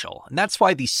essential, and that's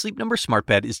why the Sleep Number Smart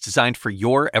Bed is designed for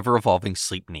your ever-evolving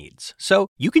sleep needs. So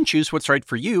you can choose what's right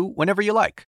for you whenever you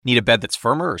like. Need a bed that's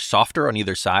firmer or softer on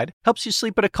either side? Helps you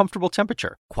sleep at a comfortable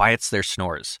temperature. Quiets their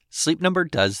snores. Sleep Number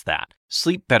does that.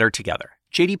 Sleep better together.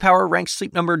 J.D. Power ranks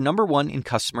Sleep Number #1 in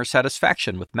customer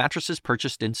satisfaction with mattresses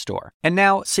purchased in-store. And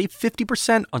now, save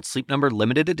 50% on Sleep Number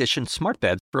limited edition smart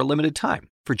beds for a limited time.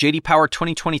 For J.D. Power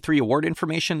 2023 award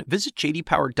information, visit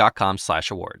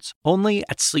jdpower.com/awards. Only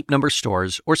at Sleep Number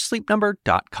stores or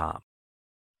sleepnumber.com.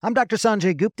 I'm Dr.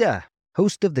 Sanjay Gupta,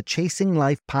 host of the Chasing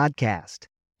Life podcast.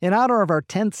 In honor of our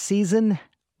 10th season,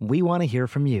 we want to hear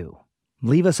from you.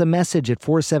 Leave us a message at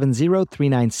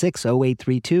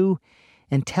 470-396-0832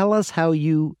 and tell us how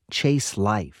you chase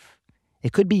life.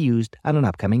 It could be used on an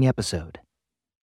upcoming episode.